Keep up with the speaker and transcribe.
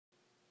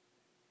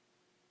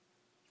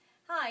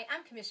Hi,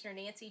 I'm Commissioner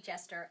Nancy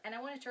Jester, and I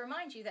wanted to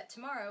remind you that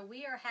tomorrow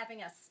we are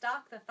having a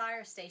Stock the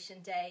Fire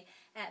Station Day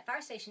at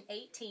Fire Station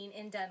 18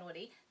 in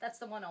Dunwoody. That's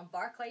the one on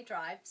Barclay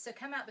Drive. So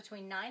come out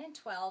between 9 and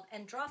 12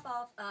 and drop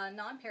off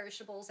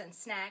non-perishables and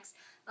snacks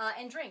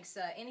and drinks.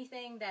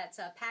 Anything that's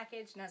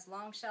packaged and has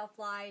long shelf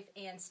life,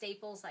 and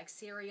staples like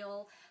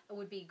cereal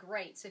would be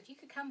great. So if you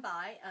could come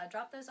by,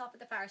 drop those off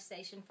at the fire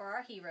station for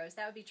our heroes,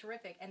 that would be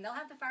terrific. And they'll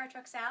have the fire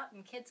trucks out,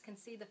 and kids can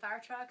see the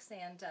fire trucks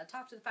and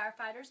talk to the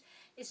firefighters.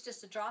 It's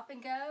just a drop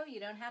and go. You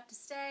don't have to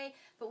stay,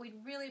 but we'd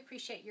really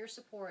appreciate your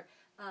support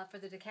for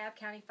the DeKalb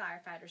County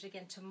Firefighters.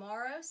 Again,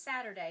 tomorrow,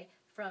 Saturday,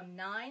 from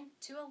 9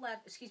 to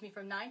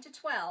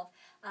 12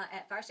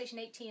 at Fire Station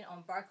 18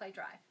 on Barclay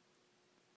Drive.